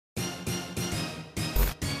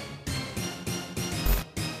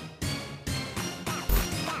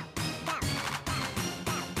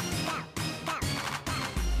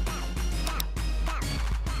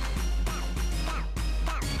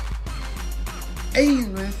Hey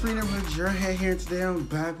man, Freedom with your head here today. I'm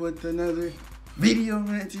back with another video,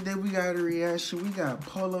 man. Today we got a reaction. We got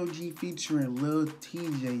Polo G featuring Lil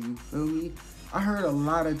Tjay, you feel me? I heard a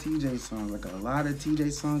lot of Tjay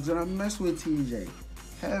songs, and I mess with Tjay.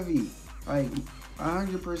 Heavy, like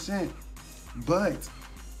 100%. But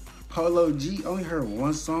Polo G, only heard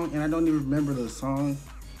one song, and I don't even remember the song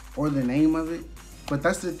or the name of it. But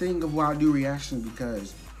that's the thing of why I do reactions,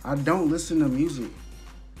 because I don't listen to music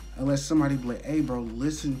unless somebody be like, hey bro,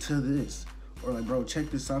 listen to this. Or like, bro,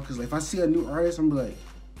 check this out. Cause like, if I see a new artist, I'm be like,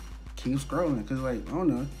 keep scrolling. Cause like, I don't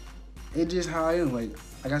know. It's just how I am. Like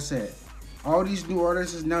I said, all these new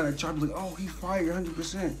artists now that y'all be like, oh, he fire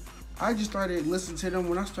 100%. I just started listening to them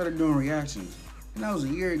when I started doing reactions. And that was a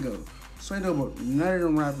year ago. So I know about none of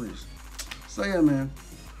them rappers. So yeah, man.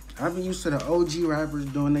 I've been used to the OG rappers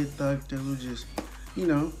doing their thug that was just, you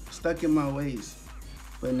know, stuck in my ways.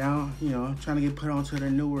 But now, you know, I'm trying to get put onto the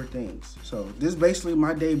newer things. So this is basically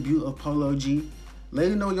my debut of Polo G. Let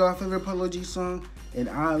me know y'all favorite Polo G song, and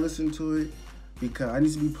I'll listen to it because I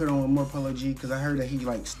need to be put on with more Polo G because I heard that he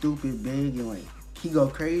like stupid big and like he go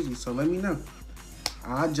crazy. So let me know.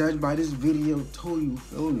 I'll judge by this video too, you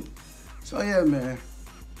feel me? So yeah, man.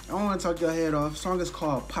 I don't want to talk your head off. The song is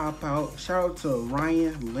called Pop Out. Shout out to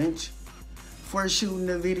Ryan Lynch for shooting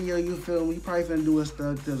the video, you feel me? He probably finna do his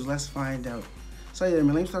stuff. Let's find out. So yeah,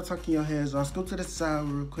 man, let me start talking your heads off. Let's go to the side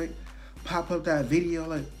real quick. Pop up that video,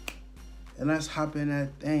 like, and let's hop in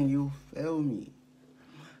that thing, you feel me?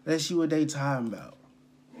 Let's see what they talking about.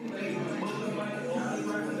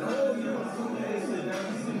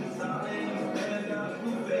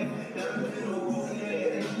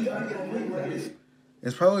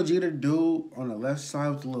 Is Polo G the dude on the left side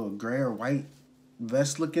with the little gray or white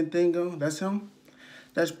vest looking thing on? That's him?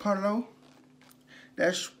 That's Polo?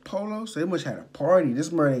 That's Polo? So they must have had a party.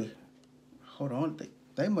 This Murray, hold on,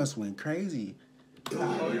 they must went crazy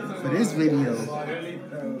for this video. Oh,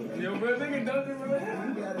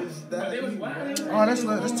 that's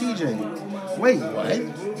Tjay. Wait, what?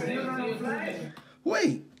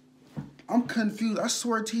 Wait, I'm confused. I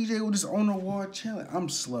swear Tjay was just on the wall chilling. I'm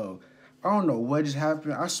slow. I don't know what just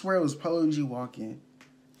happened. I swear it was Polo G walking,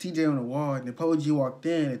 Tjay on the wall, and then Polo G walked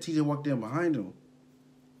in, and Tjay walked in behind him.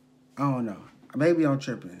 I don't know. Maybe I'm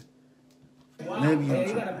tripping. Maybe I'm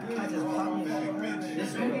tripping.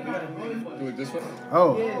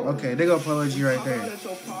 Oh, okay. They go Polo G right there.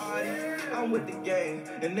 I'm with the gang,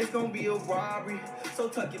 and it's gonna be a robbery. So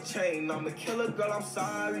tuck your chain. I'm a killer, girl. I'm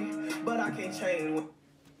sorry, but I can't change.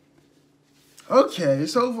 Okay,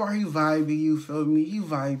 so far he vibey. You feel me? He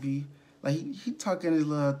vibey. Like he talking his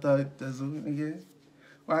little thug thizzle, nigga.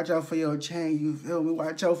 Watch out for your chain. You feel me?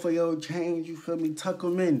 Watch out for your chain. You feel me? Tuck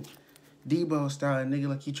them in. Debo style, nigga,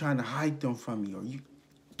 like you trying to hide them from me, or you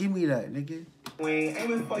give me that, nigga. We ain't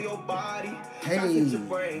aiming for your body. Hey, your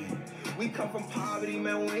brain. We come from poverty,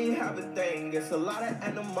 man. We ain't have a thing. It's a lot of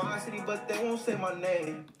animosity, but they won't say my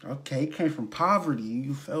name. Okay, he came from poverty.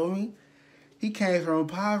 You feel me? He came from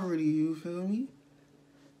poverty. You feel me?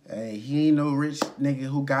 Hey, he ain't no rich nigga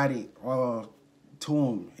who got it all to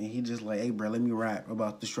him, and he just like, hey, bro, let me rap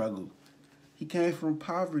about the struggle. He came from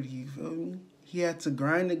poverty. You feel me? He had to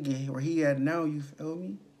grind to get where he at now, you feel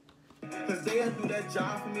me? Cause they had to do that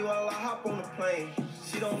job for me while I hop on the plane.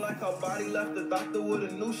 She don't like her body, left the doctor with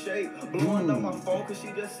a new shape. Blowing up my phone cause she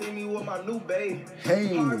just see me with my new babe. Hey.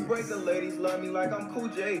 Heartbreaker ladies love me like I'm Cool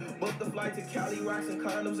J. Booked the flight to Cali, rocks and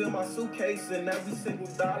condoms in my suitcase. And every single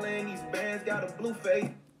dollar in these bands got a blue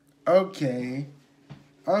face. Okay.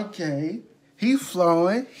 Okay. He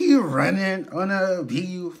flowing. He running on a beat,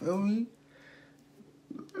 you feel me?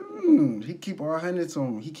 He keep all hundreds on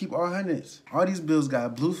him. He keep all hundreds. All these bills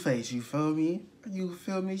got blue face, you feel me? You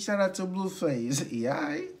feel me? Shout out to Blueface.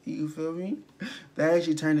 Yeah, you feel me? They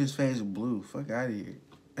actually turned his face blue. Fuck out of here.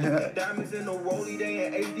 Diamonds in the rollie, they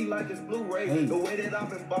in HD like it's Blu-ray. Hey. The way that I've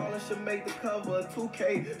been ballin' should make the cover of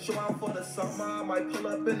 2K. Show out for the summer, I might pull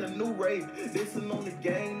up in a new race. This is on the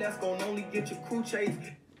game, that's gonna only get your crew chase.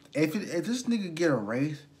 If this nigga get a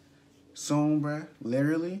race soon, bruh,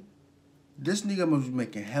 literally, this nigga must be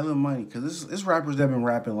making hella money, because this rappers that been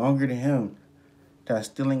rapping longer than him that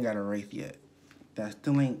still ain't got a wraith yet. That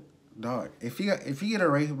still ain't, dog. If he get a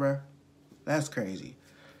wraith, bro, that's crazy.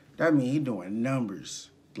 That mean he doing numbers.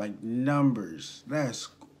 Like numbers. That's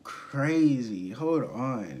crazy. Hold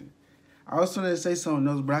on. I was trying to say something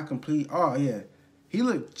else, but I completely, oh yeah. He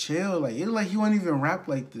looked chill. Like, it looked like he wouldn't even rap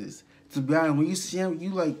like this. To be honest, when you see him,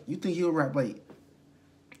 you think he'll rap like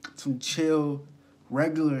some chill,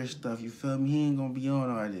 regular stuff, you feel me? He ain't gonna be on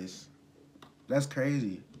all this. That's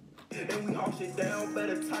crazy. And we haul shit down,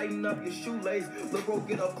 better tighten up your shoelace. Look, bro,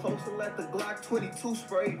 get up close and let the Glock 22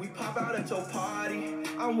 spray. We pop out at your party,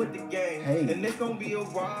 I'm with the gang. Hey. And it's gonna be a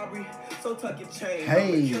robbery, so tuck your chain.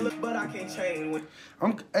 Hey. I'm a killer, but I can't chain.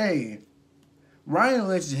 Hey, Ryan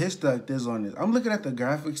Lynch, his stuck this on this. I'm looking at the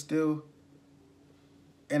graphics still,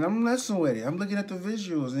 and I'm messing with it. I'm looking at the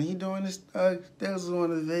visuals, and he doing this this on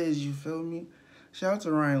the vids, you feel me? Shout out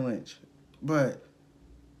to Ryan Lynch. But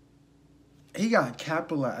he got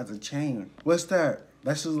capital as a chain. What's that?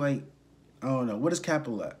 That's just like, I don't know. What is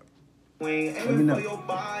capital at? We ain't aiming for your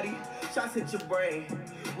body, shots hit your brain.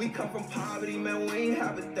 We come from poverty, man, we ain't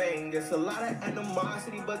have a thing. There's a lot of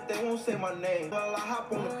animosity, but they won't say my name. Well, I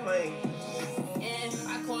hop on the plane. And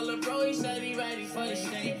I call a bro, he said he ready for the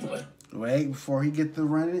state. Wait, before he get to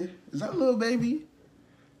running, is that Lil Baby?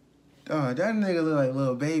 That nigga look like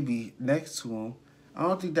Lil Baby next to him. I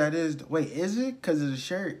don't think that is. Wait, is it? Because of the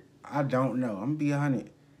shirt? I don't know. I'm going to be honest.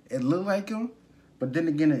 It look like him, but then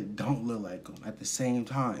again, it don't look like him at the same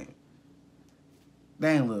time.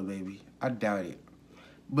 Dang, Lil Baby. I doubt it.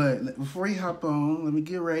 But before he hop on, let me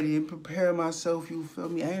get ready and prepare myself, you feel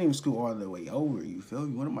me? I ain't even school all the way over, you feel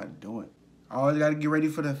me? What am I doing? I always got to get ready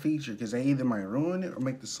for the feature because they either might ruin it or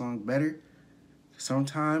make the song better.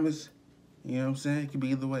 Sometimes, you know what I'm saying? It could be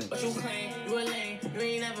either way. But you claim you a lame, you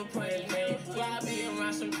ain't never played a game. So I be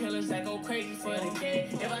around some killers that go crazy for the game.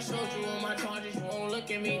 If I showed you all my charges, you won't look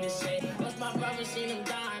at me the same. Plus my brother seen him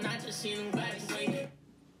die and I just seen him graduate.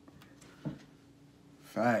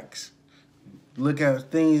 Facts. Look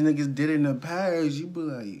at things niggas did in the past, you be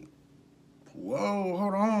like, whoa,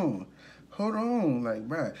 hold on. Hold on, like,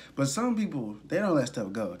 bruh. But some people, they don't let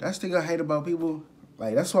stuff go. That's the thing I hate about people.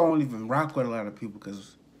 Like, that's why I don't even rock with a lot of people,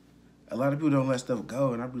 because a lot of people don't let stuff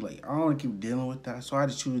go. And I be like, I don't want to keep dealing with that. So I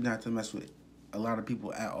just choose not to mess with a lot of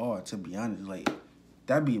people at all, to be honest. Like,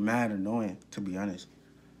 that'd be mad annoying, to be honest.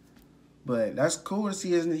 But that's cool to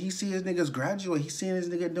see he see his niggas graduate. He seeing his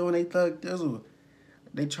nigga doing they thug thizzle.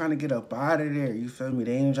 They trying to get up out of there, you feel me?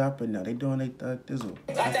 They ain't dropping now. They doing they thug thizzle.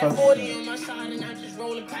 Got that 40 on my side and I just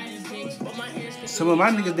rolling past things. But my hands some of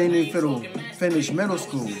my niggas, they didn't finish middle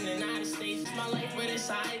school.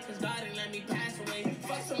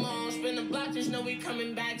 Know we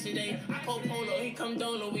coming back today. I call Polo, he come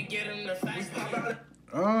Dolo, we get him the fast.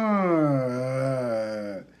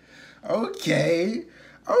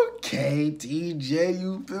 Okay, TJ,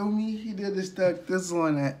 you feel me? He did the stuck this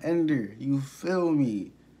one at Ender, you feel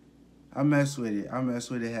me? I mess with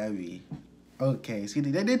it heavy. Okay, see,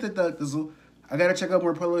 they did the thug thizzle. I gotta check out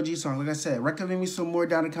more Polo G songs. Like I said, recommend me some more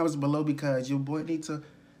down in the comments below because your boy needs to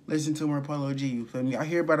listen to more Polo G, you feel me? I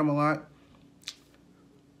hear about him a lot,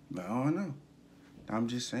 but I don't know. I'm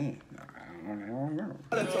just saying. I don't know.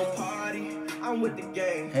 At your party, I'm with the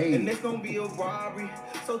gang. Hey. And it's gonna be a robbery,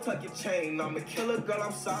 so tuck your chain. I'm a killer, girl,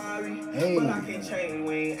 I'm sorry. Hey. But I can't chain.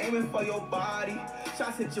 We ain't aiming for your body.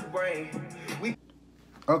 Shots hit your brain.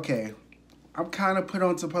 Okay. I'm kind of put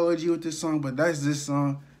on to Polo G with this song, but that's this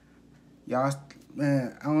song. Y'all,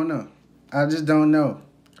 man, I don't know. I just don't know.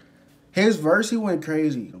 His verse, he went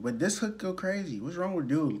crazy. But this hook go crazy. What's wrong with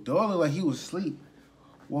dude? Dude looked like he was asleep.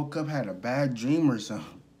 Woke up, had a bad dream or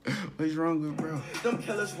something. What's wrong with bro? Them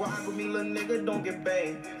killers rock with me, little nigga, don't get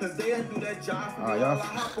banged. Cause they'll do that job for me while I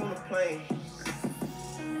hop on the plane.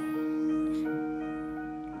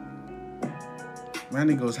 My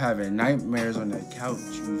niggas having nightmares on that couch,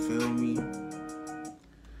 you feel me?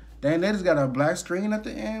 Dang, they just got a black screen at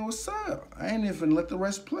the end. What's up? I ain't even let the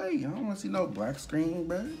rest play. I don't want to see no black screen,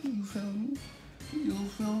 bro. You feel me? You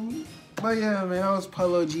feel me? But yeah, man, that was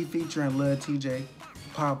Polo G featuring Lil Tjay.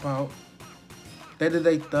 Pop out. They did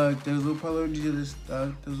they thug thizzle. Polo G did his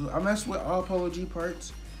thug thizzle. I messed with all Polo G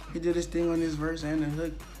parts. He did his thing on his verse and the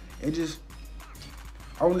hook. It just,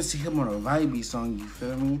 I want to see him on a vibey song, you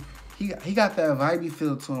feel me? He got that vibey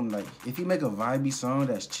feel to him. Like, if he make a vibey song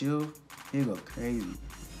that's chill, he'll go crazy.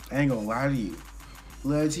 I ain't gonna lie to you.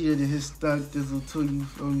 Lil Tjay did his thug thizzle too, you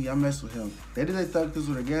feel me? I mess with him. They did their thug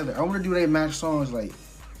thizzle together. I want to do they match songs like,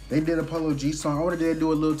 they did a Polo G song. I want to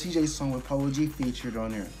do a Lil Tjay song with Polo G featured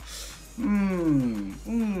on there. I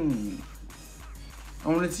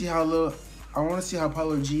want to see how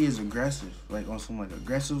Polo G is aggressive, like on some like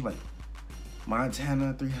aggressive like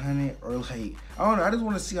Montana 300 or like I don't know. I just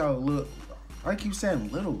want to see how Lil. I keep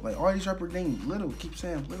saying little, like all these rappers named Little. Keep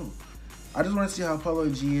saying Little. I just want to see how Polo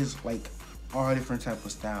G is like all different type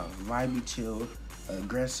of styles, vibey, chill,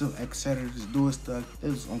 aggressive, etc. Just doing stuff.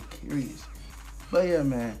 I'm curious. But yeah,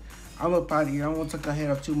 man, I'm up out of here. I don't want to tuck our head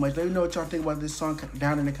up too much. Let me know what y'all think about this song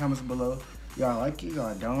down in the comments below. Y'all like it?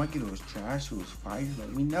 Y'all don't like it? It was trash? It was fire?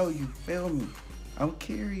 Let me know. You feel me? I'm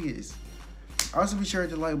curious. Also, be sure to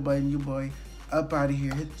hit the like button. Your boy up out of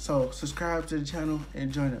here. So subscribe to the channel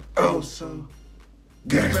and join the Oh So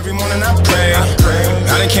Gang. Every morning I pray.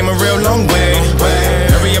 I done came a real long way.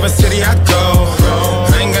 Every other city I go,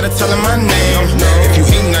 I ain't gotta tell them my name. If you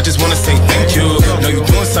hating, I just wanna say thank you. Know you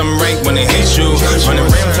doing something right when they hate you. Running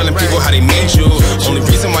around telling people how they made you. Only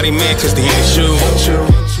reason why they mad cause they ain't you.